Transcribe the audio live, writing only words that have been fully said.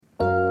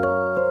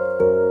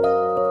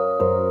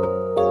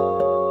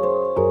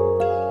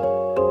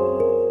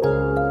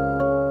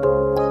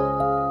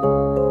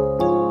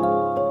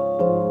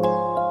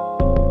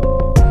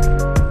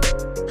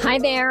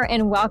there,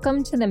 and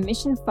welcome to the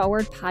Mission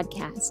Forward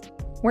podcast,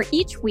 where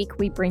each week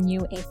we bring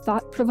you a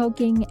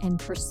thought-provoking and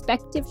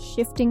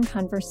perspective-shifting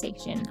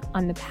conversation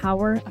on the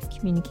power of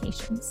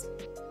communications.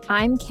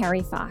 I'm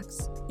Carrie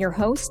Fox, your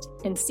host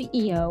and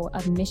CEO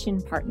of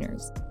Mission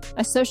Partners,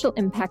 a social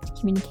impact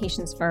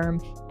communications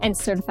firm and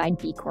certified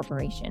B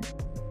Corporation.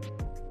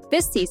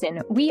 This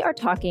season, we are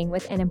talking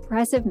with an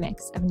impressive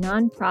mix of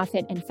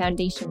nonprofit and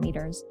foundation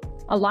leaders,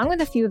 along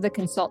with a few of the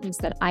consultants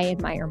that I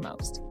admire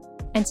most.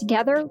 And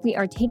together, we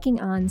are taking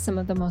on some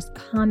of the most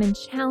common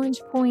challenge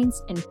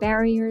points and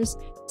barriers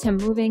to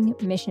moving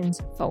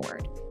missions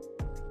forward.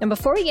 And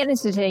before we get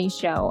into today's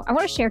show, I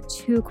want to share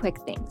two quick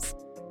things.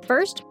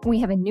 First, we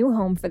have a new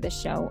home for the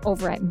show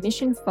over at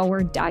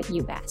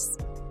missionforward.us.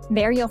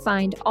 There you'll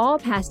find all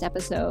past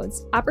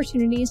episodes,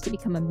 opportunities to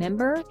become a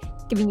member,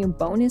 giving you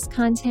bonus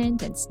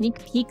content and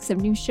sneak peeks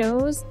of new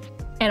shows,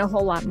 and a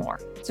whole lot more.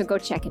 So go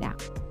check it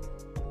out.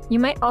 You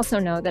might also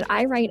know that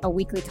I write a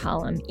weekly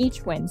column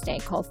each Wednesday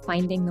called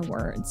Finding the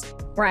Words,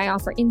 where I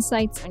offer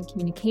insights on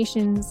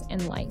communications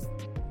and life.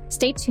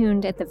 Stay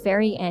tuned at the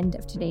very end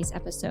of today's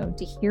episode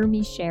to hear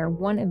me share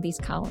one of these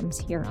columns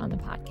here on the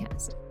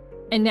podcast.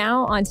 And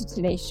now on to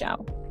today's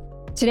show.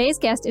 Today's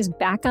guest is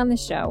back on the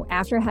show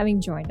after having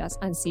joined us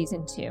on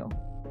season 2.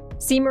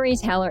 C. Marie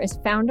Taylor is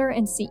founder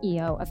and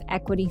CEO of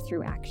Equity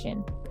Through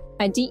Action,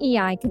 a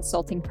DEI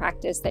consulting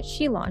practice that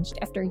she launched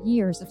after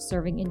years of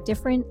serving in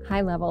different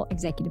high-level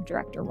executive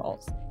director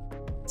roles.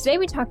 Today,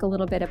 we talk a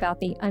little bit about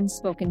the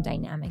unspoken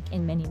dynamic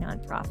in many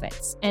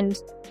nonprofits, and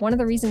one of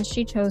the reasons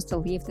she chose to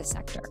leave the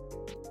sector.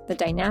 The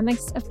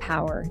dynamics of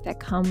power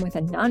that come with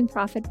a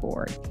nonprofit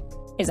board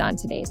is on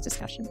today's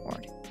discussion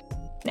board.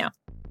 Now,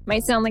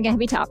 might sound like a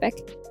heavy topic,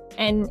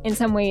 and in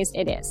some ways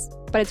it is,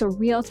 but it's a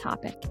real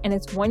topic, and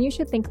it's one you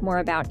should think more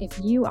about if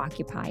you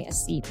occupy a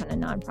seat on a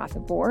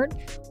nonprofit board,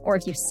 or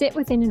if you sit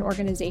within an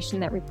organization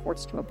that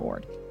reports to a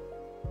board.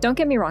 Don't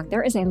get me wrong,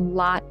 there is a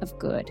lot of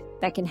good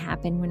that can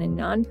happen when a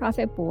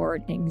nonprofit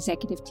board and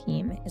executive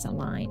team is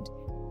aligned.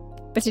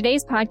 But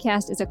today's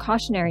podcast is a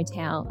cautionary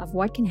tale of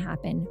what can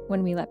happen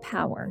when we let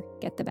power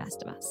get the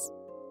best of us.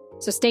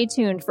 So stay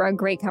tuned for a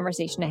great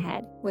conversation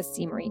ahead with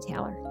C. Marie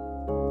Taylor.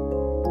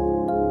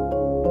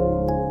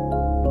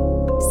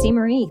 C.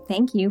 Marie,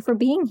 thank you for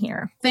being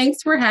here.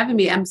 Thanks for having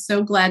me. I'm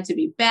so glad to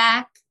be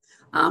back.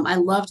 I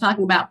love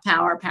talking about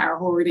power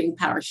hoarding,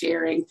 power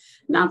sharing,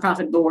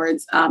 nonprofit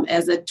boards.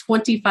 As a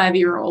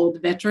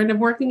 25-year-old veteran of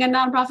working in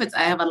nonprofits,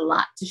 I have a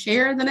lot to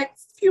share in the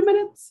next few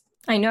minutes.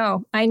 I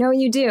know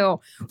you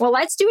do. Well,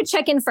 let's do a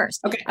check-in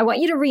first. Okay. I want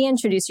you to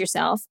reintroduce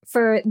yourself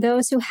for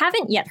those who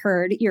haven't yet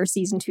heard your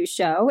season 2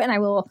 show, and I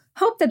will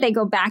hope that they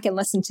go back and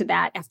listen to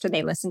that after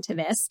they listen to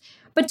this.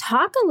 But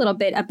talk a little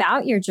bit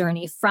about your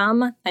journey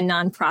from a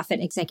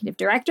nonprofit executive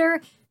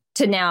director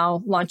to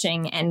now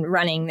launching and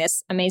running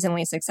this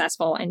amazingly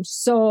successful and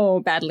so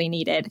badly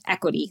needed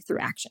Equity Through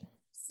Action.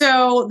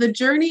 So the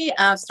journey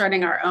of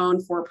starting our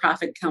own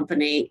for-profit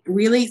company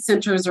really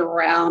centers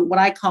around what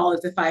I call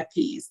the 5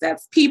 Ps.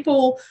 That's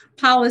people,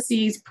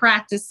 policies,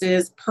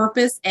 practices,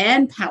 purpose,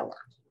 and power,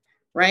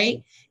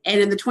 right? And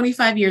in the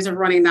 25 years of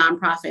running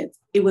nonprofits,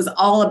 it was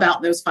all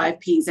about those 5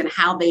 Ps and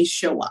how they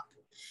show up.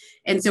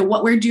 And so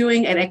what we're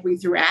doing at Equity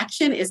Through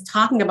Action is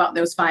talking about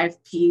those 5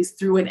 Ps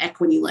through an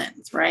equity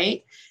lens,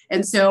 right?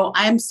 And so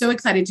I'm so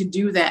excited to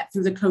do that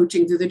through the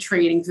coaching, through the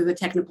training, through the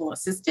technical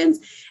assistance,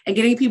 and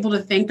getting people to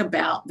think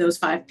about those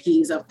 5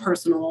 Ps of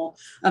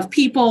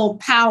people,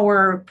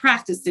 power,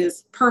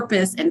 practices,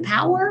 purpose, and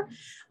power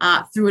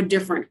through a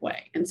different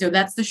way. And so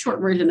that's the short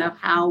version of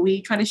how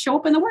we try to show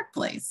up in the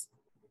workplace.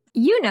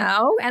 You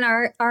know, and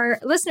our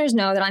listeners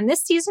know that on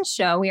this season's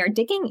show, we are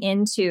digging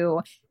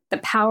into the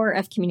power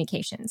of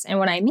communications. And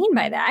what I mean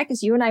by that,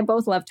 because you and I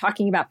both love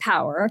talking about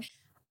power,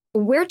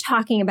 we're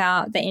talking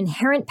about the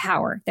inherent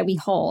power that we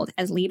hold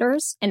as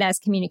leaders and as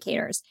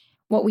communicators,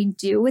 what we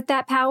do with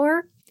that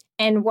power,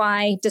 and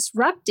why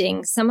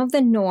disrupting some of the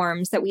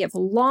norms that we have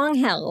long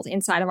held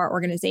inside of our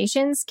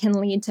organizations can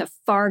lead to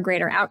far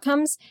greater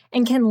outcomes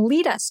and can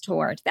lead us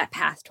toward that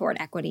path toward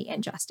equity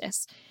and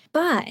justice.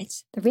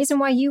 But the reason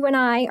why you and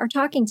I are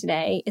talking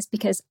today is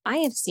because I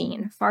have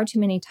seen far too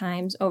many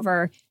times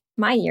over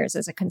my years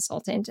as a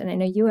consultant, and I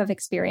know you have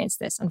experienced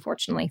this,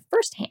 unfortunately,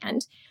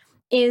 firsthand,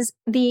 is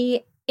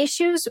the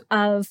issues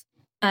of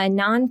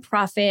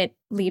nonprofit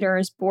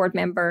leaders, board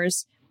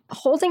members,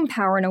 holding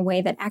power in a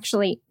way that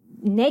actually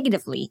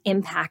negatively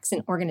impacts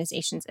an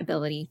organization's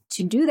ability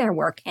to do their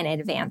work and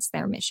advance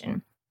their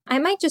mission. I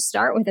might just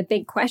start with a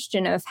big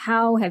question of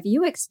how have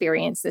you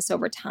experienced this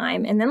over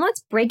time? And then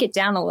let's break it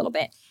down a little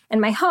bit. And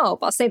my hope,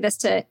 I'll say this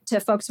to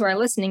folks who are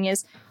listening,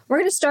 is we're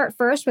going to start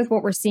first with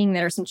what we're seeing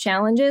that are some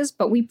challenges,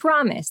 but we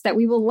promise that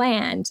we will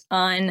land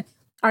on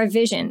our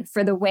vision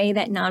for the way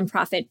that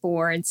nonprofit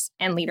boards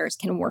and leaders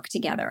can work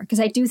together.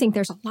 Because I do think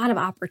there's a lot of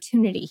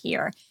opportunity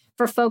here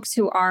for folks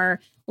who are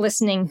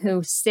listening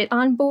who sit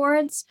on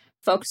boards,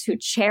 folks who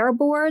chair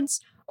boards,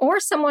 or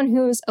someone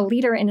who's a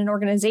leader in an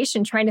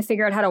organization trying to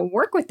figure out how to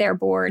work with their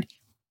board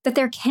that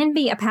there can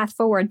be a path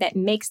forward that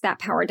makes that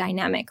power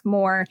dynamic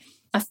more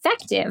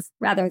effective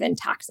rather than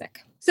toxic?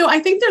 So I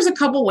think there's a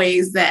couple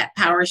ways that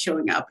power is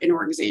showing up in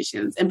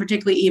organizations, and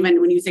particularly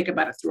even when you think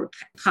about it through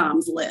a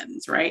comms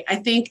lens, right? I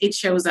think it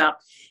shows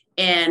up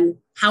in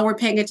how we're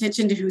paying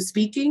attention to who's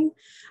speaking.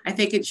 I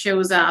think it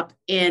shows up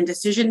in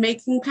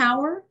decision-making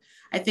power.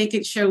 I think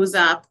it shows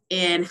up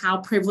in how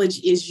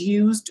privilege is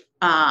used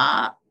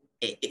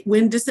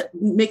when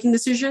making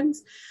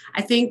decisions.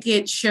 I think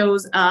it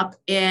shows up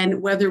in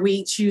whether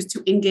we choose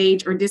to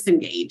engage or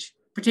disengage,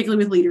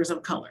 particularly with leaders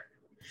of color.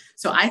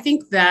 So I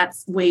think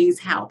those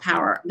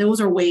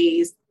are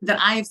ways that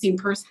I have seen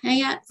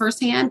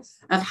firsthand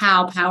of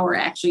how power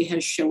actually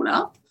has shown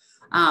up,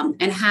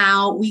 and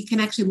how we can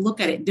actually look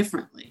at it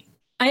differently.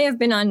 I have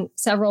been on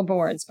several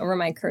boards over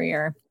my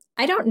career.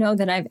 I don't know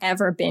that I've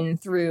ever been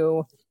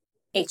through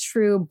a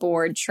true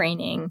board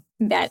training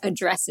that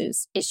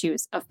addresses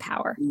issues of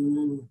power.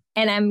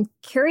 And I'm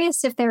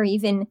curious if there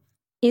even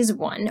is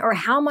one, or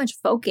how much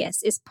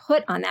focus is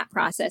put on that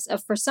process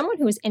of, for someone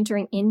who is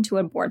entering into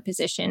a board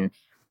position,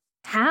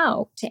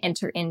 how to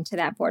enter into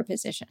that board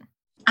position.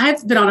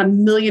 I've been on a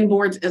million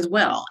boards as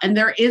well, and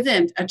there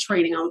isn't a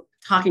training on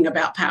talking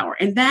about power,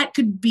 and that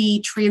could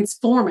be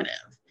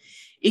transformative.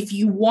 If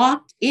you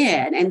walked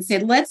in and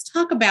said, let's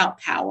talk about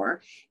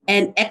power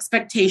and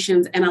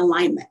expectations and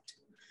alignment.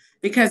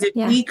 Because if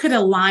we could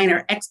align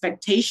our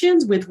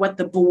expectations with what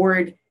the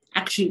board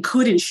actually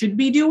could and should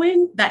be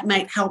doing, that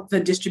might help the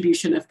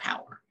distribution of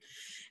power.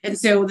 And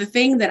so the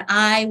thing that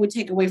I would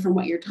take away from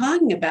what you're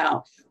talking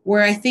about,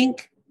 where I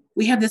think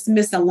we have this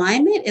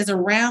misalignment, is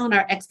around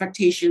our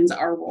expectations,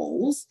 our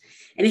roles.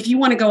 And if you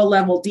want to go a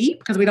level deep,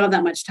 because we don't have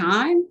that much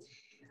time,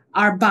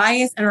 our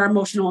bias and our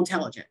emotional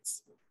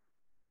intelligence,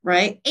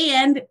 right?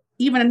 And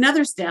even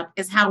another step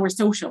is how we're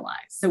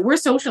socialized. So we're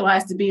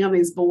socialized to be on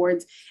these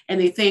boards, and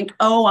they think,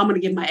 oh, I'm going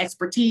to give my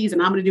expertise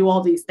and I'm going to do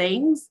all these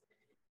things.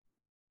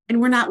 And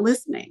we're not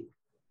listening.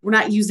 We're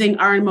not using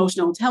our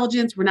emotional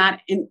intelligence. We're not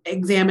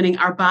examining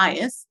our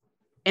bias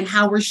and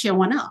how we're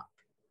showing up,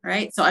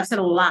 right? So I've said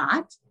a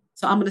lot.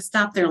 So I'm going to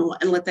stop there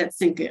and let that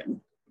sink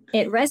in.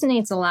 It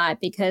resonates a lot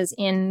because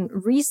in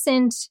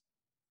recent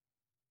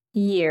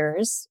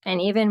years,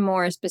 and even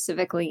more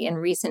specifically in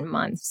recent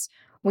months,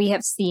 we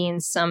have seen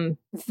some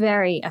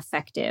very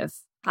effective,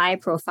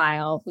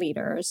 high-profile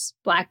leaders,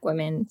 Black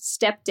women,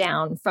 step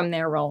down from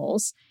their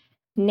roles,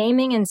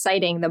 naming and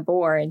citing the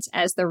boards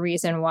as the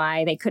reason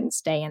why they couldn't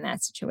stay in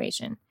that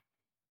situation.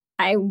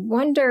 I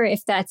wonder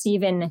if that's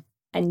even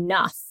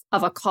enough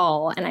of a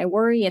call, and I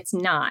worry it's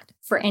not,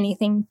 for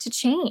anything to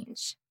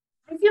change.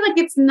 I feel like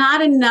it's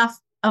not enough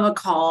of a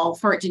call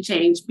for it to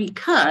change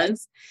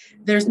because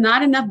there's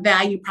not enough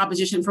value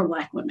proposition for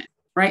Black women,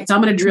 right? So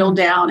I'm going to drill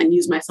down and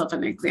use myself as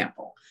an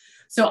example.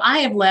 So I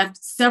have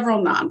left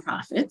several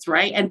nonprofits,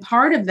 right? And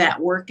part of that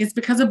work is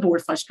because of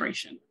board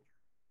frustration,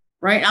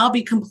 right? I'll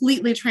be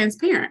completely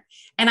transparent.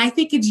 And I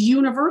think it's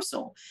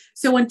universal.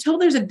 So until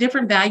there's a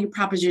different value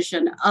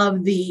proposition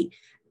of the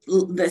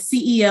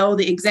CEO,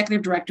 the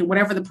executive director,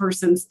 whatever the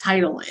person's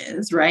title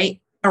is, right,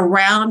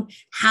 around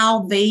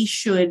how they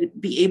should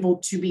be able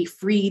to be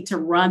free to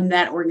run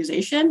that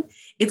organization,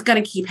 it's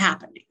going to keep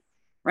happening,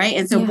 right?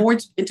 And so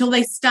boards, until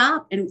they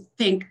stop and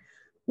think,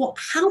 well,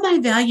 how am I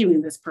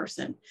valuing this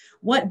person?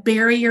 What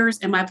barriers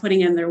am I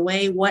putting in their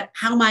way?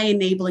 How am I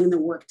enabling the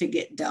work to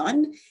get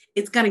done?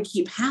 It's going to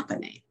keep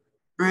happening,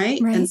 right?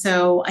 And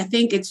so I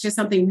think it's just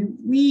something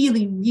we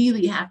really,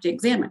 really have to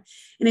examine.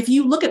 And if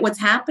you look at what's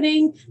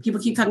happening, people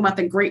keep talking about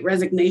the Great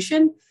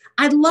Resignation.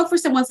 I'd love for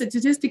someone to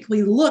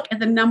statistically look at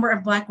the number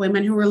of Black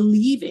women who are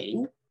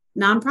leaving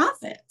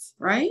nonprofits,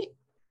 right?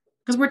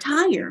 Because we're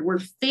tired. We're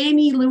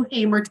Fannie Lou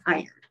Hamer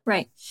tired.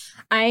 Right.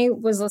 I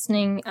was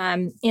listening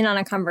in on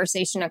a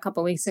conversation a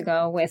couple of weeks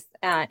ago with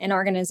an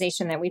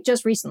organization that we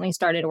just recently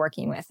started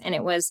working with. And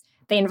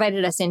they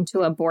invited us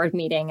into a board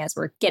meeting as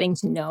we're getting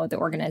to know the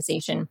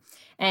organization.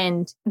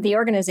 And the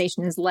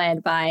organization is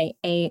led by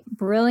a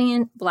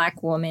brilliant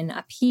Black woman,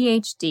 a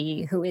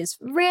PhD, who is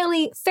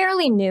really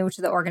fairly new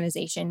to the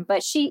organization,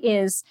 but she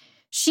is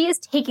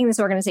taking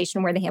this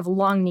organization where they have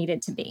long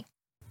needed to be.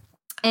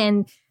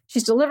 And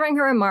she's delivering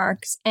her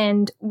remarks,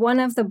 and one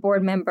of the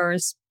board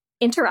members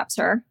interrupts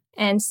her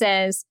and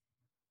says,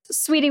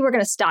 "Sweetie, we're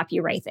going to stop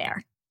you right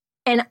there."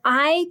 And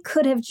I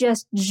could have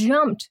just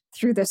jumped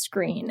through the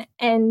screen,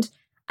 and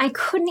I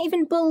couldn't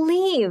even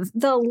believe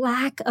the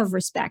lack of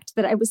respect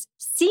that I was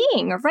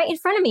seeing right in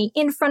front of me,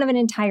 in front of an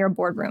entire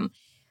boardroom.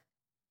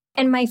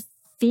 And my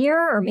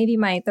fear, or maybe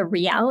the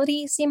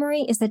reality,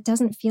 Marie, is that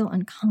doesn't feel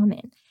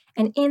uncommon.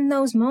 And in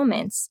those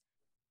moments,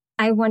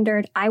 I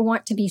wondered, I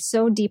want to be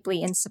so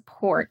deeply in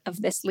support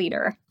of this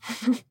leader.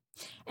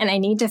 And I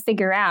need to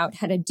figure out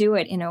how to do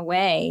it in a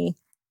way,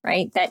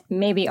 right, that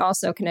maybe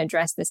also can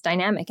address this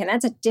dynamic. And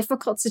that's a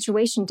difficult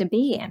situation to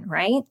be in,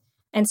 right?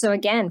 And so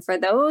again, for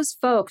those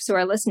folks who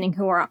are listening,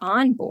 who are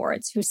on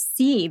boards, who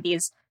see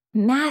these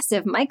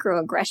massive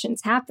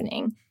microaggressions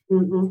happening,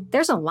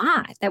 there's a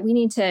lot that we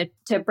need to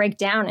break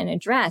down and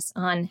address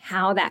on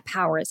how that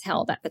power is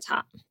held at the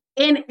top.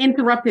 And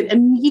interrupted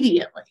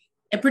immediately,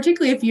 and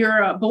particularly if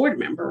you're a board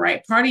member,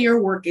 right? Part of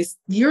your work is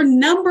your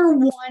number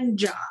one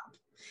job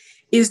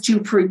is to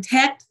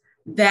protect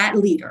that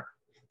leader,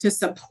 to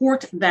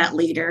support that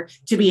leader,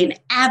 to be an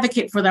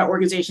advocate for that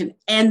organization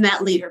and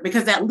that leader,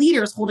 because that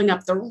leader is holding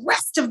up the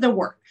rest of the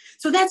work.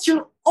 So that's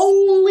your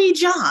only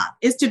job,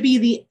 is to be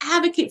the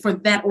advocate for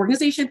that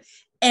organization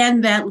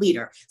and that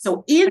leader.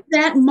 So in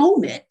that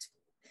moment,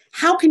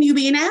 how can you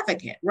be an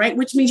advocate, right?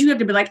 Which means you have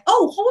to be like,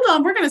 oh, hold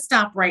on, we're going to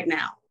stop right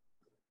now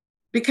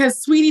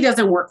because sweetie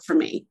doesn't work for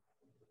me.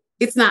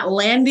 It's not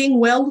landing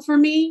well for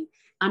me.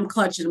 I'm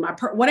clutching my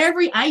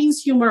whatever. I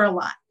use humor a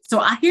lot.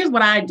 So here's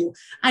what I do.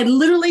 I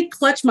literally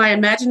clutch my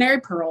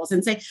imaginary pearls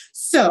and say,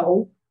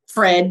 so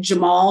Fred,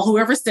 Jamal,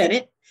 whoever said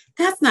it,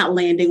 that's not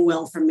landing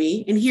well for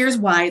me. And here's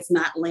why it's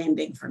not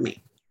landing for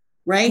me,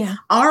 right? Yeah.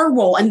 Our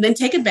role, and then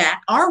take it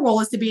back. Our role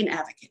is to be an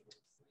advocate.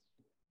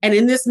 And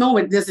in this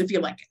moment, it doesn't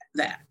feel like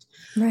that.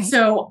 Right.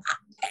 So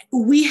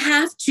we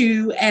have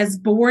to, as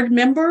board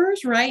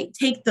members, right,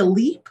 take the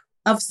leap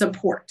of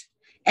support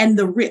and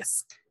the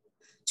risk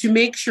to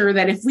make sure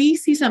that if we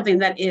see something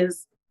that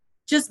is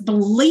just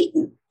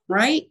blatant,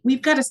 right,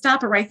 we've got to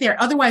stop it right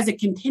there. Otherwise, it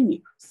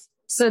continues.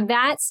 So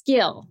that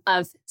skill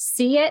of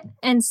see it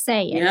and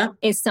say it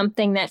is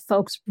something that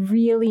folks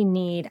really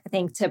need, I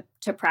think,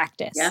 to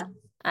practice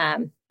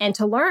and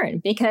to learn,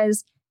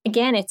 because,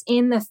 again, it's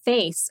in the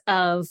face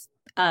of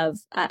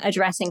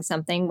addressing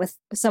something with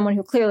someone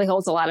who clearly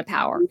holds a lot of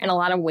power and a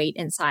lot of weight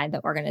inside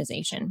the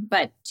organization.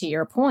 But to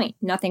your point,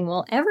 nothing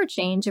will ever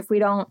change if we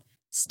don't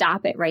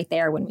stop it right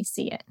there when we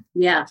see it.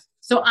 Yeah.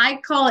 So I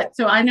call it,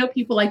 so I know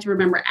people like to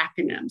remember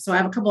acronyms. So I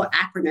have a couple of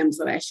acronyms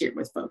that I share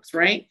with folks,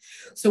 right?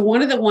 So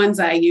one of the ones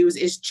I use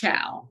is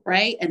CHOW,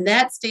 right? And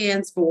that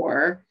stands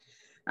for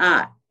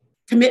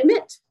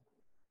commitment,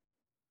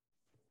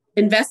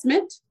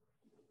 investment,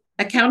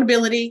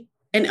 accountability,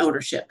 and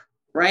ownership,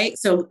 right?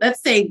 So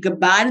let's say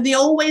goodbye to the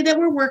old way that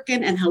we're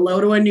working and hello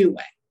to a new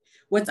way.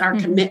 What's our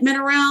commitment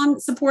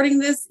around supporting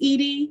this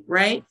ED,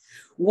 right?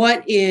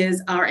 What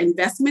is our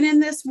investment in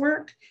this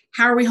work?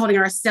 How are we holding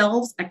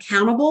ourselves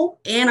accountable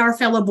and our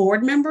fellow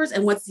board members?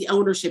 And what's the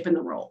ownership in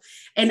the role?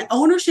 And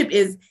ownership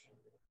is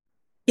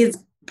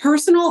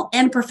personal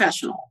and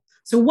professional.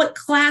 So what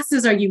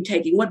classes are you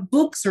taking? What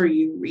books are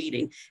you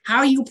reading? How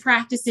are you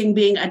practicing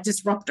being a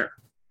disruptor?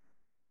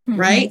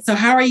 Right? So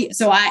how are you?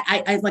 So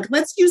I like,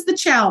 let's use the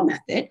CHOW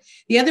method.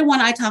 The other one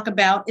I talk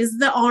about is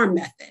the ARM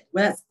method.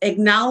 Let's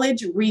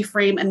acknowledge,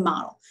 reframe, and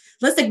model.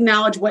 Let's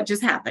acknowledge what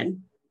just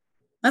happened.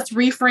 Let's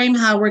reframe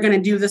how we're going to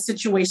do the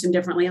situation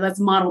differently. Let's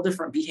model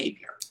different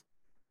behavior.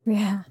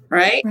 Yeah.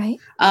 Right. Right.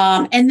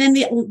 And then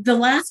the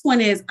last one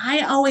is,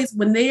 I always,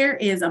 when there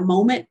is a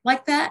moment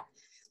like that,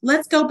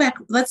 let's go back.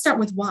 Let's start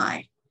with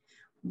why.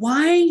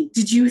 Why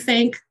did you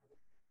think,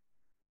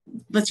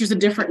 let's use a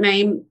different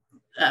name,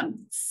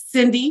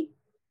 Cindy,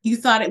 you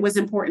thought it was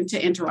important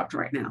to interrupt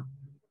right now?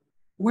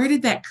 Where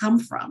did that come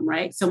from?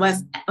 Right. So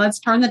let's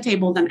turn the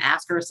table, then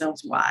ask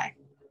ourselves why.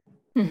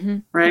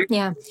 Right.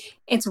 Yeah.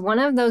 It's one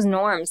of those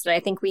norms that I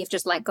think we've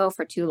just let go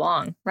for too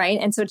long. Right.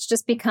 And so it's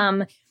just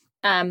become,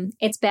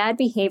 it's bad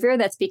behavior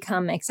that's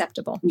become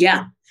acceptable.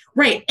 Yeah.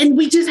 Right. And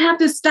we just have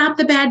to stop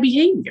the bad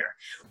behavior.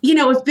 You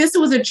know, if this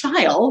was a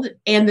child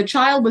and the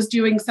child was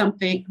doing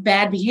something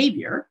bad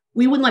behavior,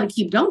 we wouldn't let it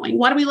keep going.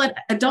 Why do we let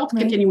adults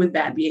continue with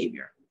bad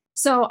behavior?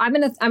 So I'm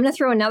gonna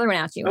throw another one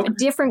at you, a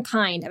different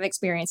kind of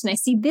experience. And I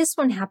see this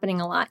one happening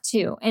a lot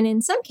too. And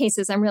in some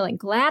cases, I'm really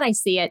glad I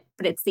see it,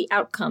 but it's the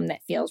outcome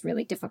that feels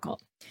really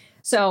difficult.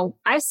 So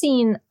I've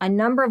seen a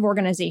number of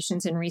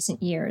organizations in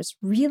recent years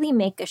really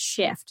make a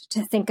shift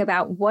to think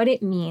about what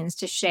it means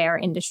to share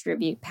and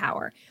distribute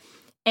power.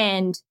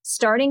 And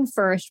starting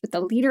first with the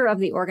leader of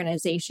the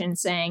organization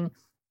saying,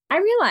 I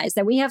realize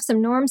that we have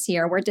some norms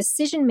here where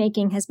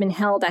decision-making has been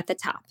held at the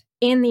top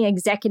in the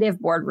executive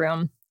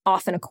boardroom,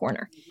 off in a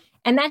corner.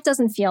 And that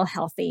doesn't feel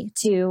healthy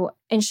to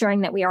ensuring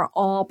that we are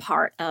all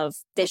part of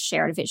this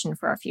shared vision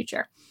for our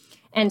future.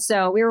 And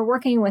so we were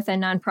working with a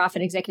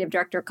nonprofit executive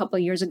director a couple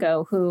of years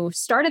ago who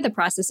started the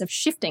process of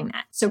shifting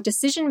that. So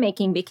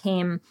decision-making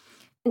became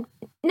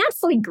not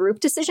fully group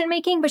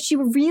decision-making, but she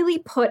really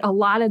put a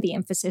lot of the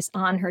emphasis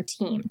on her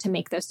team to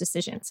make those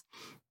decisions.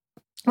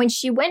 When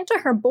she went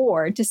to her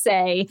board to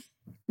say,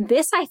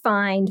 this I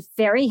find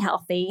very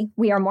healthy,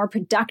 we are more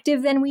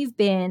productive than we've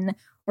been,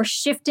 we're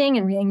shifting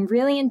and being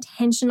really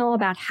intentional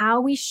about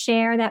how we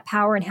share that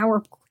power and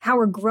how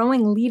we're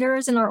growing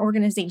leaders in our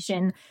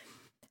organization,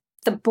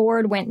 the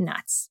board went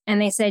nuts.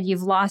 And they said,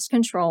 you've lost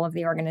control of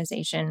the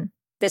organization.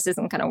 This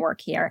isn't going to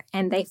work here.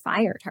 And they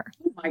fired her.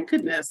 Oh, my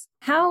goodness.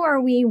 How are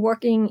we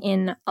working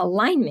in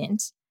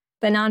alignment,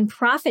 the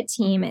nonprofit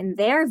team and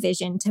their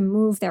vision to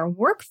move their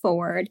work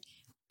forward,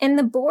 and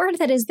the board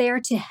that is there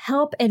to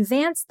help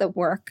advance the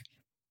work?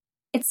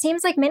 It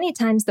seems like many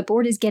times the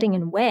board is getting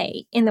in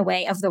the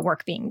way of the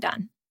work being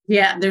done.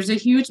 Yeah, there's a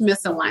huge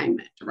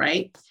misalignment,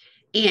 right?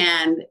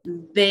 And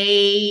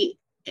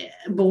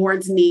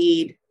boards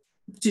need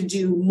to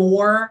do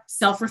more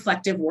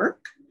self-reflective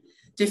work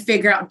to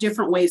figure out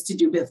different ways to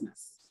do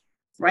business,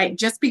 right?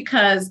 Just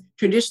because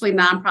traditionally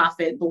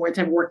nonprofit boards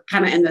have worked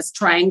kind of in this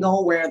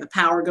triangle where the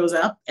power goes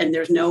up and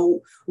there's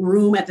no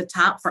room at the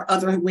top for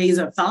other ways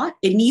of thought,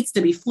 it needs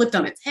to be flipped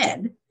on its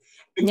head.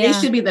 And they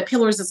should be the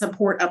pillars of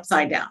support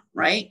upside down,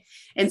 right?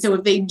 And so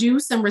if they do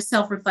some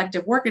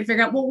self-reflective work and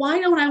figure out, well, why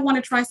don't I want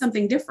to try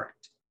something different,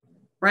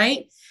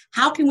 right?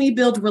 How can we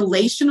build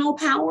relational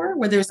power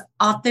where there's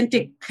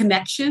authentic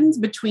connections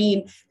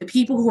between the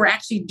people who are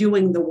actually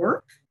doing the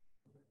work,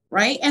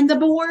 right? And the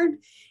board.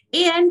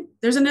 And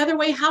there's another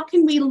way. How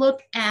can we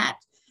look at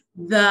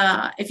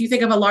if you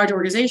think of a large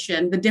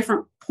organization, the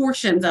different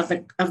portions of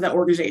the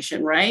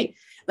organization, right?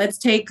 Let's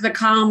take the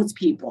comms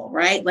people,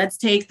 right? Let's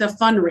take the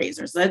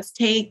fundraisers. Let's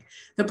take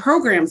the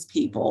programs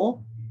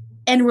people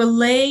and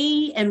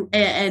relay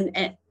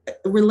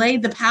relay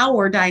the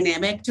power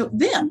dynamic to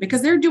them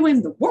because they're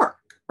doing the work,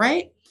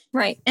 right?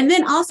 Right. And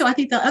then also, I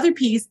think the other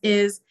piece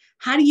is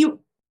how do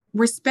you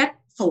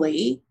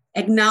respectfully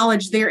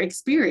acknowledge their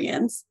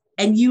experience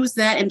and use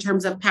that in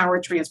terms of power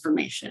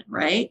transformation,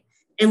 right?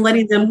 And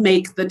letting them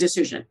make the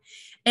decision.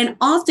 And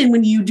often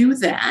when you do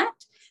that,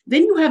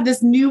 then you have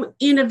this new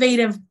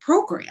innovative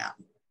program.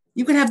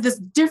 You can have this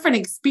different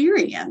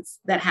experience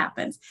that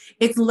happens.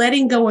 It's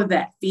letting go of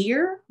that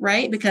fear,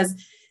 right? Because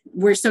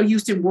we're so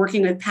used to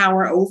working with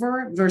power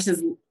over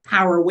versus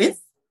power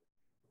with.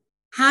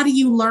 How do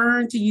you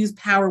learn to use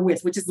power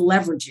with, which is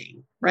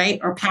leveraging, right?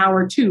 Or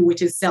power to,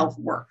 which is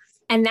self-worth.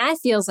 And that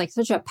feels like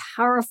such a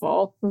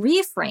powerful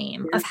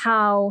reframe of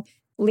how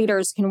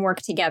leaders can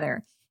work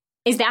together.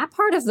 Is that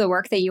part of the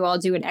work that you all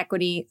do at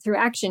Equity Through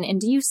Action? And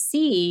do you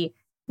see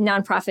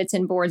nonprofits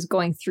and boards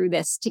going through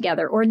this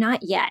together or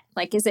not yet?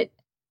 Like,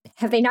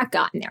 have they not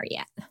gotten there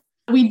yet?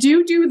 We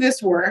do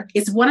this work.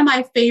 It's one of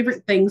my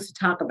favorite things to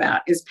talk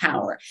about is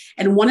power.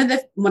 And one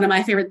of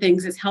my favorite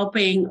things is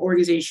helping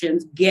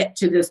organizations get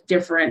to this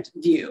different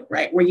view,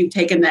 right? Where you've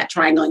taken that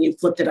triangle and you've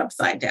flipped it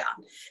upside down.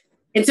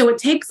 And so it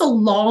takes a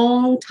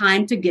long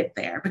time to get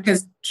there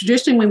because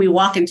traditionally when we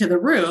walk into the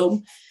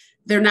room,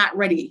 they're not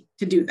ready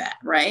to do that,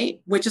 right?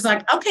 Which is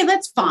like, okay,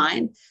 that's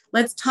fine.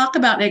 Let's talk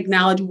about and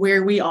acknowledge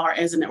where we are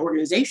as an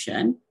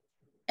organization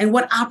and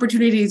what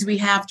opportunities we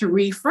have to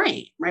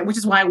reframe, right? Which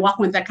is why I walk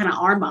with that kind of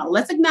R model.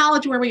 Let's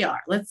acknowledge where we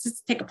are. Let's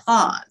just take a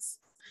pause.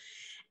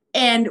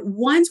 And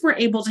once we're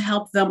able to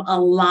help them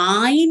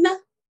align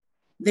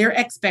their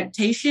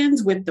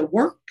expectations with the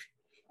work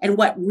and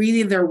what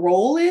really their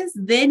role is,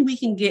 then we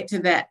can get to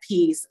that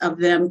piece of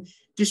them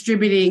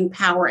distributing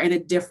power in a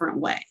different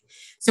way.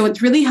 So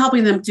it's really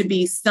helping them to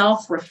be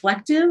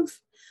self-reflective,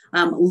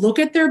 look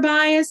at their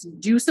bias,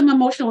 do some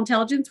emotional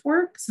intelligence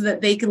work so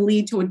that they can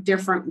lead to a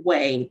different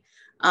way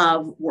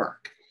of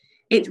work.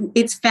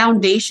 It's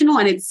foundational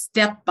and it's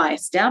step by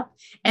step,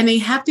 and they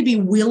have to be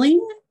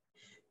willing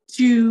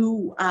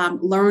to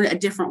learn a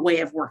different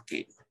way of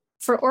working.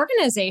 For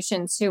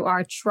organizations who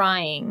are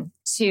trying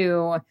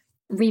to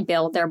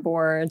rebuild their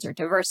boards or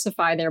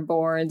diversify their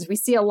boards, we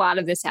see a lot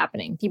of this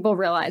happening. People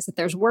realize that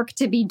there's work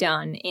to be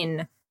done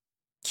in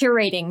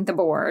curating the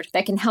board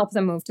that can help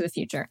them move to the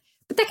future.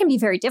 But that can be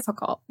very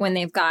difficult when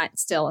they've got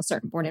still a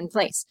certain board in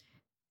place.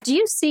 Do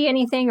you see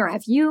anything or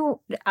have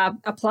you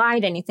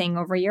applied anything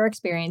over your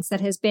experience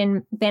that has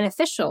been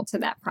beneficial to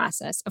that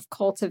process of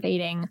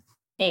cultivating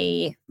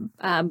a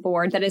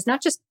board that is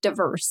not just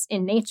diverse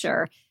in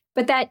nature,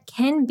 but that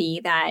can be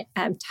that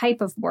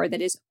type of board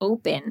that is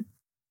open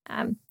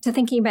to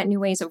thinking about new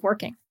ways of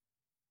working?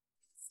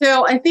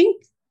 So I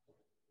think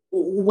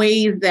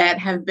ways that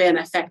have been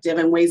effective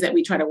and ways that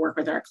we try to work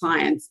with our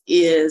clients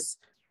is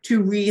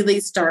to really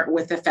start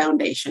with the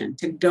foundation,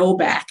 to go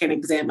back and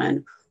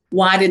examine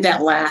why did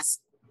that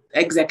last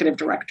executive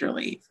director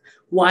leave?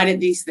 Why did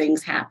these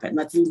things happen?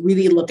 Let's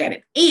really look at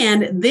it.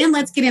 And then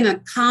let's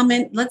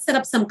set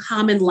up some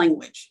common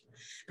language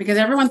because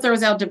everyone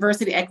throws out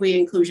diversity, equity,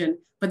 inclusion,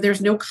 but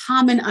there's no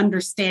common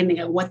understanding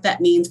of what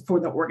that means for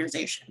the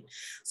organization.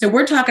 So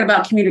we're talking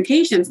about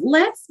communications.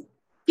 Let's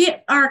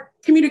get our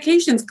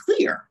communications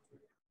clear.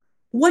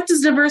 What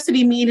does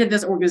diversity mean to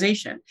this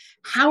organization?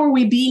 How are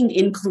we being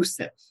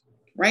inclusive,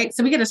 right?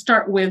 So we got to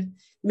start with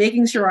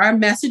making sure our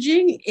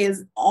messaging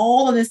is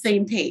all on the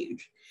same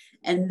page.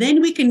 And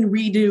then we can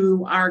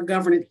redo our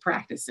governance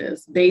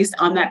practices based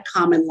on that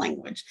common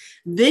language.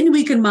 Then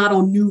we can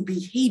model new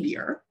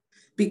behavior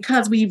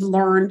because we've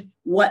learned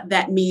what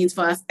that means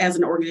for us as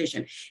an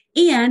organization.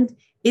 And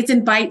it's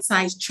in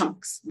bite-sized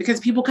chunks because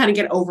people kind of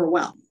get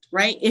overwhelmed,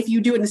 right? If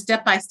you do it in a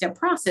step-by-step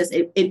process,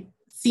 it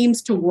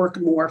seems to work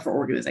more for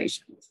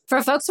organizations.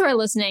 For folks who are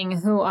listening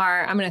who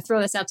are, I'm going to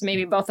throw this out to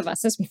maybe both of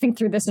us as we think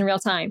through this in real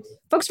time.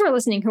 Folks who are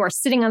listening who are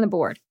sitting on the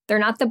board, they're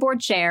not the board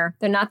chair,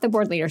 they're not the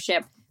board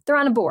leadership, they're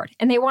on a board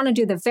and they want to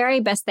do the very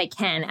best they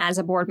can as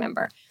a board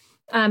member.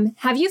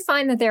 Have you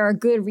find that there are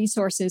good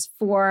resources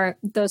for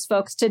those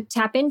folks to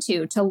tap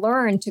into, to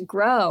learn, to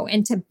grow,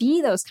 and to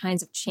be those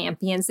kinds of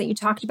champions that you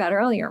talked about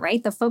earlier,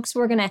 right? The folks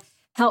who are going to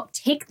help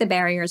take the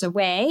barriers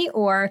away,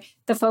 or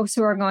the folks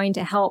who are going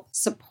to help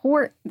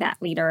support that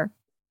leader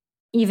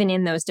even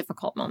in those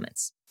difficult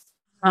moments?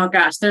 Oh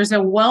gosh, there's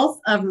a wealth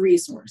of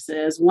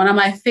resources. One of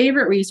my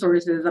favorite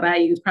resources that I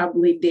use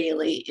probably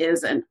daily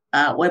is a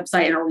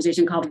website and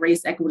organization called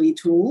Race Equity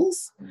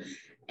Tools.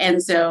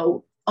 And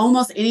so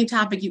almost any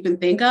topic you can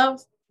think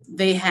of,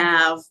 they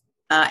have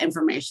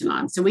information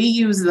on. So we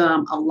use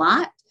them a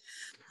lot.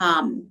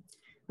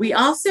 We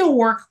also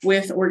work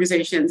with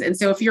organizations. And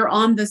so if you're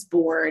on this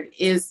board,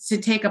 is to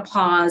take a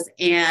pause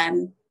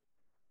and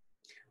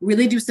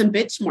really do some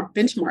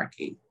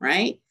benchmarking,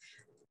 right?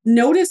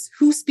 Notice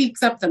who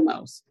speaks up the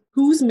most,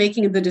 who's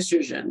making the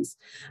decisions,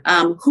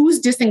 who's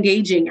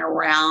disengaging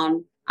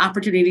around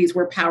opportunities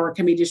where power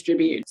can be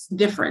distributed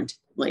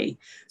differently.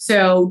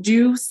 So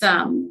do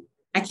some,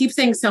 I keep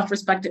saying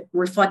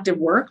reflective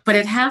work, but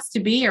it has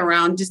to be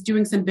around just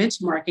doing some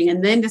benchmarking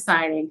and then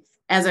deciding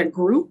as a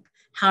group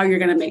how you're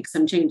going to make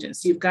some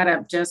changes. You've got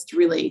to just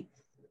really,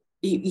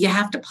 you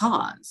have to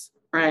pause,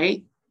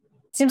 right?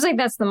 Seems like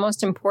that's the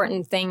most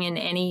important thing in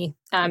any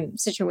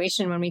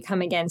situation when we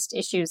come against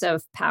issues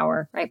of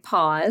power, right?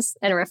 Pause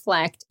and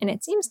reflect. And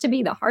it seems to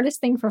be the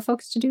hardest thing for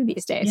folks to do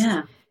these days.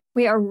 Yeah.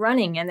 We are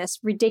running at this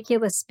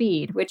ridiculous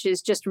speed, which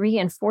is just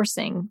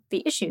reinforcing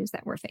the issues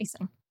that we're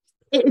facing.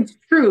 It's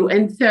true.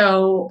 And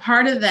so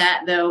part of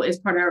that, though, is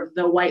part of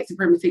the white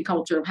supremacy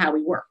culture of how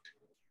we work,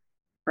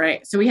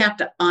 right? So we have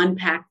to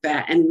unpack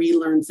that and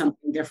relearn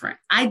something different.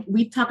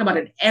 We talk about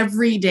it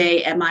every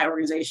day at my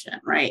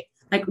organization, right?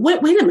 Like,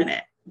 wait a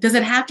minute. Does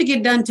it have to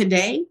get done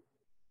today?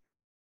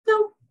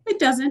 No, it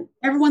doesn't.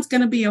 Everyone's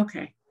going to be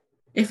okay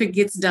if it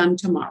gets done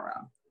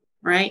tomorrow,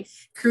 right?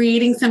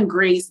 Creating some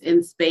grace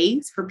and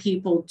space for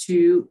people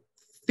to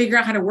figure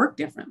out how to work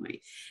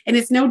differently. And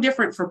it's no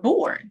different for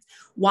boards.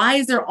 Why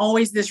is there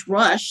always this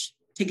rush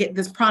to get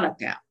this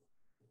product out,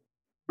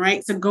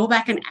 right? So go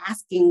back and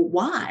asking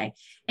why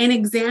and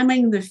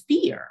examining the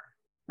fear,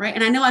 right?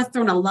 And I know I've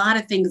thrown a lot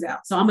of things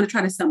out, so I'm going to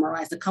try to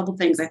summarize a couple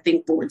things I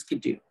think boards could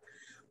do.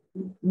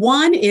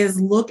 One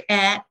is look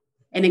at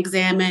and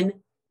examine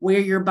where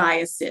your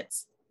bias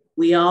sits.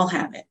 We all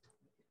have it.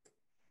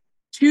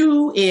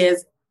 Two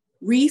is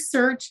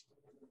research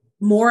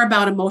more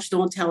about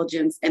emotional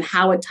intelligence and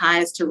how it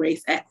ties to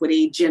race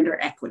equity, gender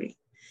equity.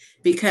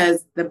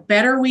 Because the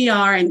better we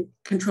are in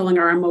controlling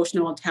our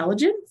emotional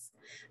intelligence,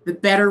 the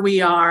better we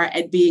are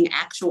at being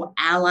actual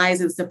allies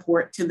and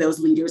support to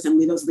those leaders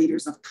and those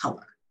leaders of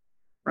color,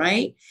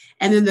 right?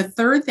 And then the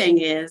third thing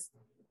is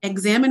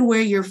examine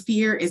where your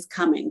fear is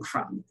coming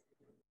from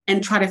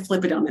and try to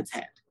flip it on its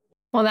head.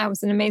 Well, that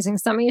was an amazing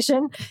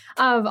summation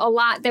of a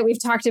lot that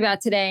we've talked about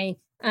today.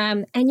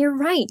 And you're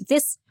right.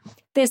 This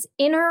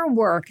inner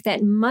work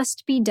that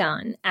must be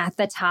done at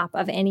the top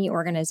of any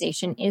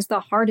organization is the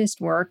hardest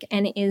work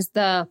and is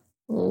the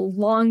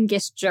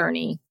longest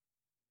journey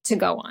to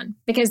go on,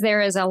 because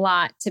there is a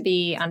lot to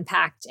be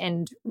unpacked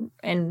and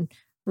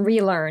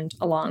relearned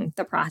along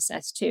the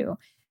process too.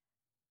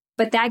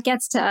 But that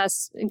gets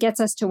us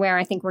to where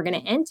I think we're going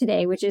to end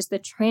today, which is the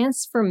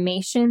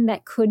transformation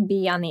that could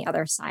be on the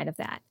other side of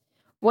that.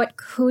 What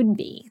could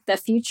be the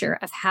future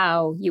of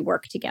how you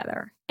work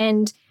together?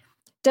 And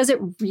does it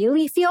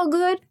really feel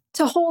good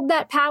to hold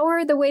that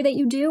power the way that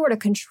you do, or to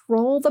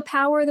control the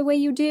power the way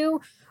you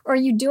do? Or are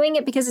you doing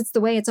it because it's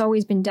the way it's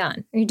always been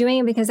done? Are you doing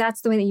it because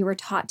that's the way that you were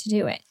taught to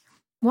do it?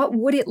 What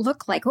would it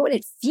look like? What would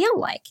it feel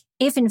like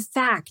if, in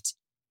fact,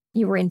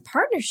 you were in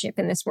partnership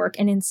in this work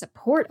and in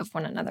support of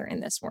one another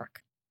in this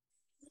work?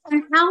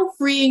 And how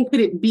freeing could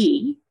it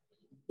be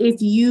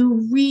if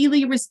you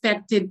really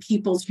respected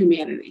people's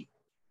humanity?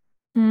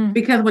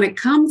 Because when it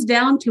comes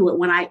down to it,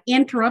 when I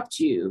interrupt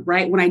you,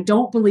 right, when I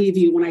don't believe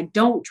you, when I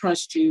don't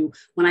trust you,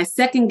 when I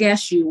second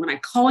guess you, when I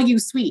call you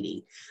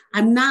sweetie,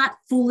 I'm not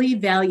fully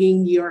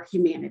valuing your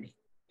humanity,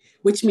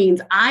 which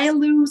means I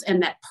lose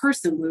and that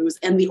person loses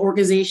and the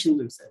organization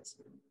loses.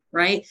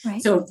 Right?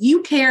 So if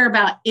you care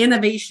about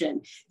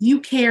innovation, you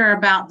care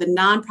about the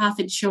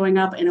nonprofit showing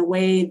up in a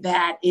way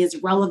that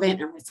is relevant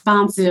and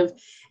responsive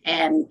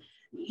and,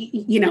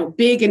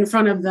 big in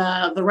front of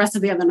the rest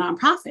of the other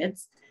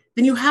nonprofits,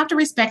 then you have to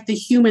respect the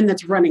human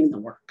that's running the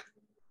work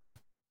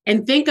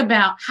and think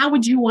about how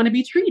would you want to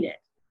be treated?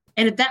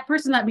 And if that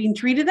person's not being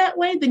treated that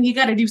way, then you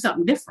got to do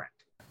something different.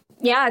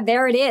 Yeah,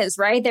 there it is,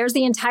 right? There's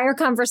the entire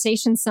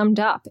conversation summed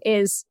up.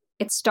 Is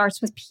it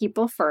starts with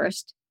people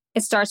first.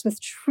 It starts with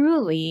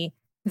truly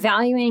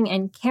valuing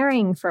and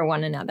caring for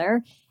one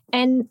another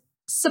and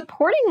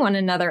supporting one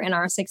another in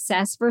our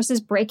success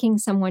versus breaking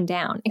someone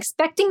down,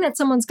 expecting that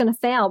someone's going to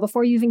fail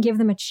before you even give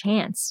them a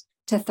chance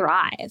to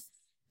thrive.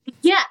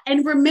 Yeah.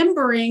 And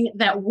remembering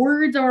that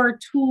words are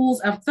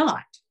tools of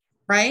thought,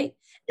 right?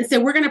 And so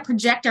we're going to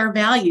project our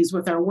values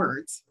with our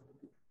words.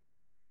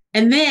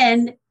 And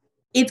then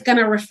it's going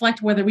to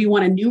reflect whether we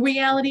want a new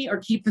reality or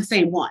keep the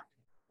same one.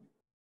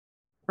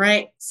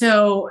 Right.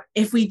 So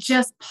if we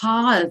just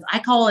pause,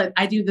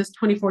 I do this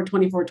 24,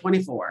 24,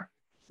 24.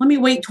 Let me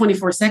wait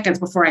 24 seconds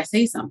before I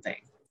say something.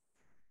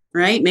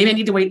 Right. Maybe I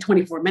need to wait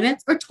 24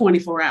 minutes or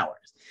 24 hours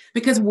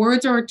because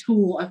words are a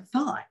tool of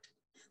thought.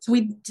 So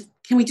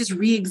can we just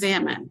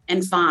re-examine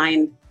and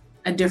find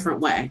a different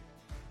way?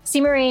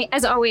 C-Marie,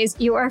 as always,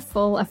 you are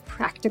full of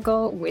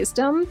practical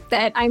wisdom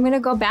that I'm going to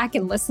go back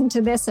and listen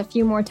to this a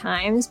few more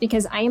times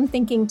because I am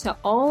thinking to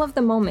all of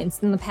the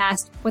moments in the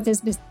past, what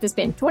has this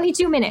been,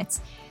 22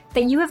 minutes,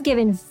 that you have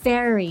given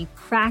very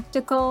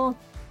practical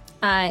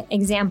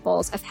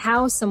examples of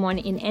how someone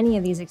in any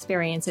of these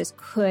experiences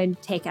could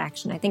take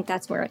action. I think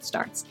that's where it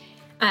starts.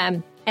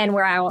 And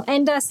where I will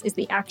end us is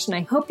the action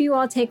I hope you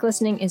all take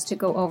listening is to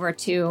go over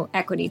to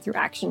Equity Through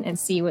Action and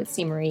see what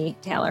C-Marie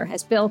Taylor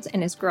has built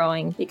and is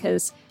growing,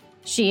 because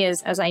she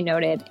is, as I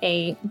noted,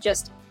 a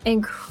just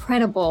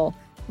incredible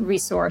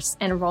resource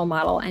and role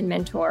model and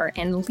mentor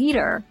and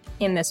leader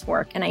in this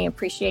work. And I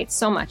appreciate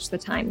so much the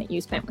time that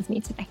you spent with me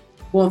today.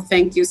 Well,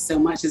 thank you so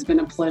much. It's been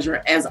a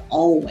pleasure as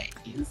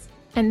always.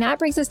 And that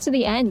brings us to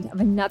the end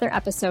of another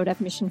episode of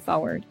Mission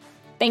Forward.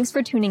 Thanks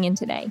for tuning in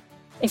today.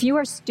 If you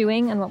are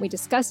stewing on what we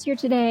discussed here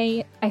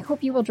today, I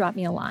hope you will drop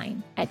me a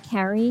line at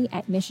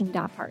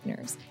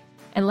Carrie@mission.partners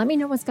and let me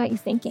know what's got you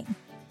thinking.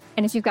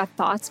 And if you've got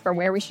thoughts for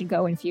where we should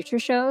go in future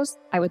shows,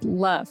 I would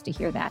love to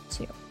hear that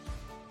too.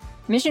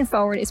 Mission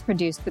Forward is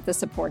produced with the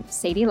support of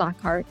Sadie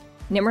Lockhart,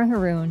 Nimra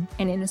Haroon,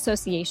 and in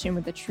association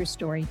with the True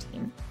Story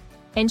team.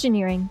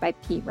 Engineering by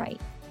P.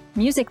 Wright.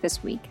 Music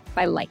this week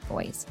by Light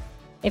Boys.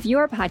 If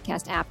your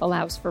podcast app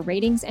allows for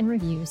ratings and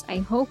reviews, I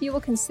hope you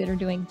will consider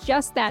doing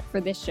just that for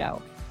this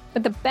show.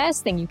 But the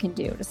best thing you can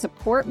do to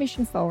support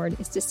Mission Forward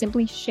is to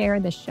simply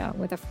share this show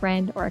with a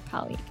friend or a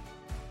colleague.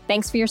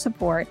 Thanks for your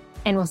support,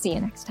 and we'll see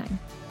you next time.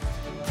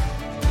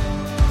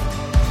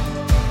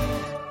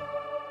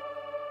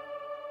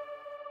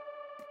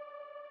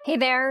 Hey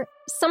there.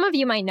 Some of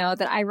you might know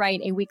that I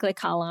write a weekly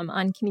column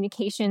on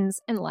communications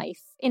and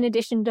life, in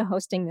addition to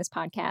hosting this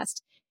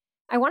podcast.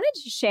 I wanted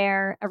to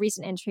share a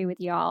recent entry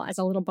with y'all as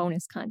a little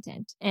bonus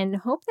content and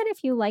hope that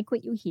if you like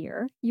what you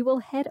hear, you will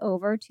head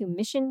over to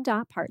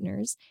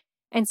mission.partners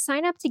and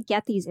sign up to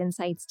get these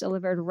insights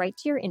delivered right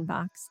to your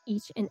inbox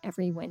each and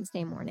every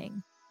Wednesday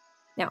morning.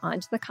 Now on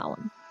to the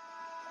column.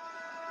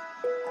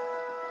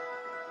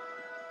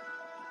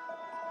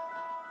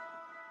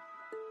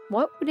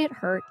 What would it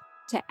hurt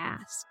to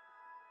ask?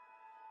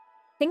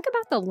 Think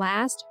about the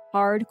last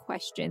hard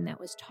question that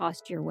was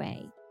tossed your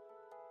way.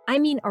 I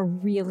mean, a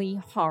really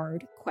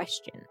hard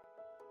question.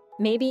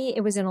 Maybe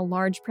it was in a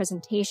large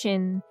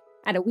presentation,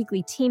 at a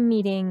weekly team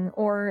meeting,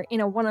 or in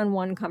a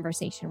one-on-one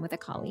conversation with a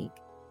colleague.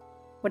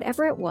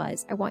 Whatever it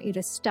was, I want you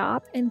to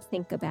stop and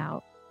think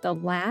about the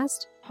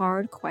last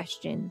hard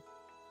question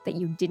that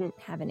you didn't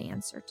have an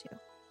answer to.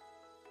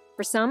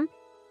 For some,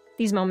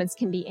 these moments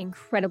can be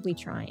incredibly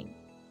trying.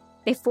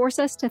 They force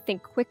us to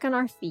think quick on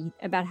our feet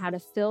about how to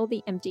fill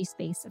the empty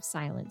space of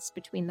silence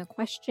between the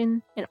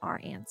question and our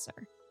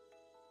answer.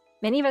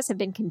 Many of us have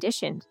been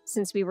conditioned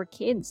since we were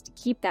kids to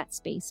keep that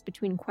space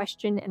between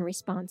question and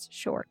response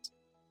short,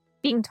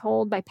 being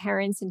told by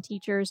parents and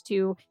teachers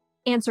to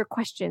answer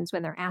questions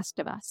when they're asked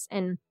of us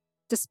and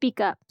to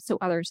speak up so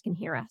others can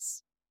hear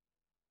us.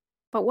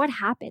 But what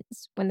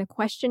happens when the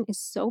question is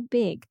so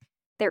big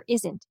there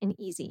isn't an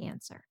easy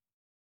answer?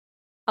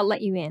 I'll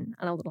let you in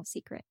on a little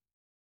secret.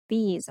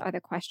 These are the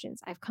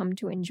questions I've come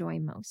to enjoy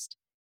most.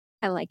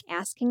 I like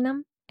asking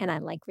them and I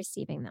like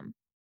receiving them.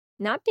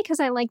 Not because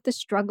I like the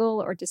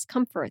struggle or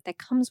discomfort that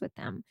comes with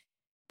them,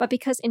 but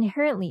because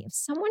inherently, if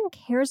someone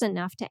cares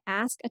enough to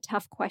ask a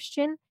tough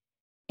question,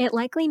 it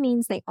likely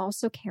means they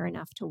also care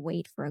enough to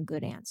wait for a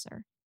good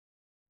answer.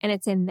 And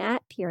it's in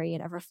that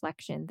period of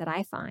reflection that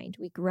I find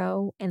we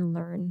grow and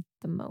learn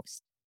the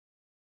most.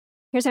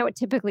 Here's how it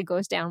typically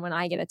goes down when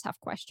I get a tough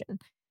question.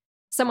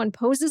 Someone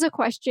poses a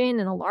question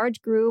in a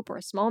large group or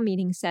a small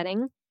meeting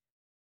setting.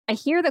 I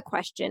hear the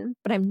question,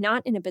 but I'm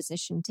not in a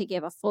position to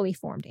give a fully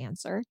formed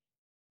answer.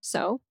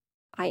 So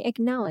I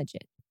acknowledge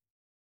it.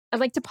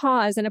 I'd like to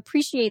pause and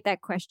appreciate that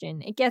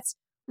question. It gets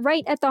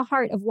right at the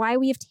heart of why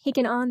we have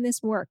taken on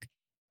this work.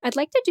 I'd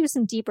like to do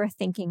some deeper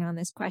thinking on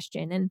this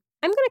question, and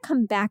I'm going to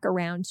come back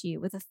around to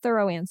you with a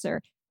thorough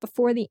answer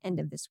before the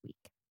end of this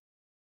week.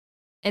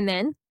 And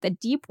then the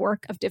deep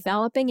work of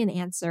developing an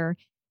answer,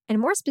 and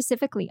more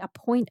specifically, a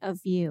point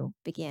of view,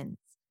 begins.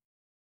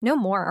 No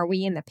more are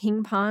we in the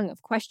ping pong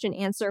of question,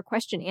 answer,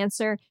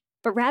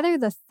 but rather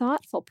the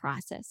thoughtful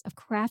process of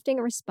crafting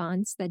a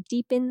response that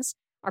deepens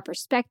our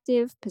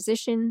perspective,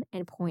 position,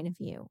 and point of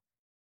view.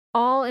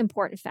 All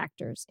important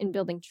factors in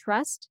building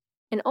trust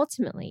and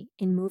ultimately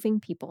in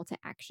moving people to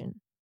action.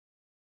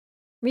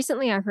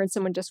 Recently, I heard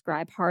someone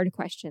describe hard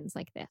questions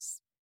like this.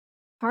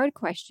 Hard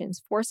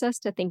questions force us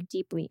to think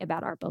deeply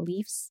about our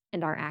beliefs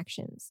and our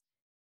actions.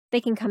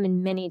 They can come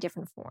in many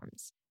different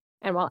forms,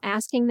 and while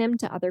asking them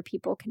to other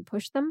people can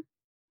push them,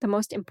 the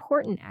most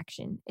important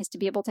action is to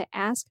be able to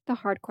ask the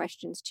hard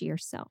questions to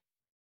yourself.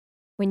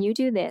 When you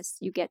do this,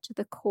 you get to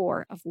the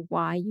core of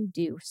why you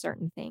do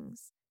certain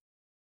things.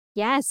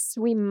 Yes,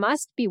 we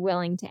must be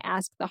willing to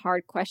ask the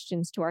hard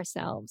questions to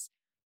ourselves.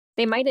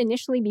 They might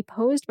initially be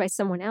posed by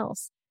someone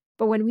else,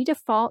 but when we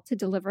default to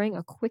delivering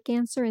a quick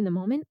answer in the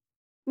moment,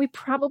 we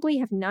probably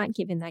have not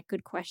given that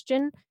good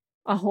question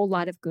a whole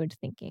lot of good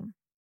thinking.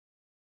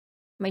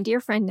 My dear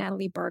friend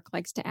Natalie Burke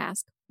likes to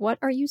ask, "What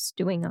are you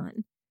stewing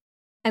on?"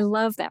 I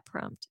love that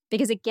prompt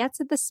because it gets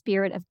at the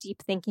spirit of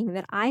deep thinking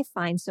that I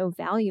find so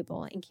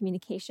valuable in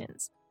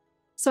communications.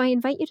 So I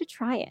invite you to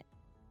try it.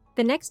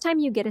 The next time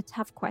you get a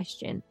tough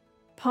question,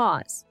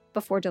 pause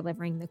before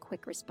delivering the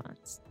quick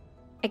response.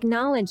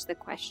 Acknowledge the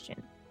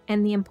question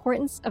and the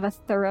importance of a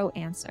thorough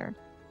answer,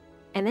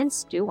 and then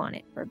stew on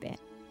it for a bit.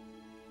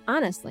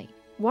 Honestly,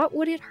 what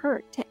would it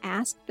hurt to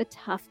ask the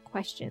tough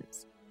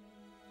questions?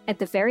 At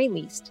the very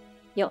least,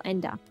 you'll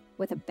end up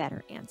with a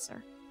better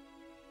answer.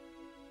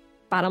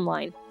 Bottom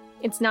line,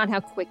 it's not how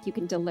quick you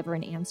can deliver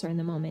an answer in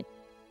the moment.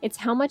 It's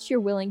how much you're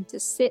willing to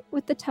sit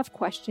with the tough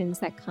questions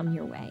that come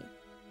your way.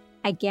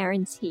 I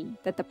guarantee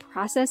that the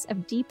process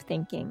of deep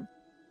thinking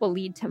will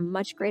lead to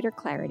much greater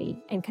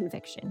clarity and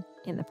conviction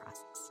in the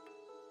process.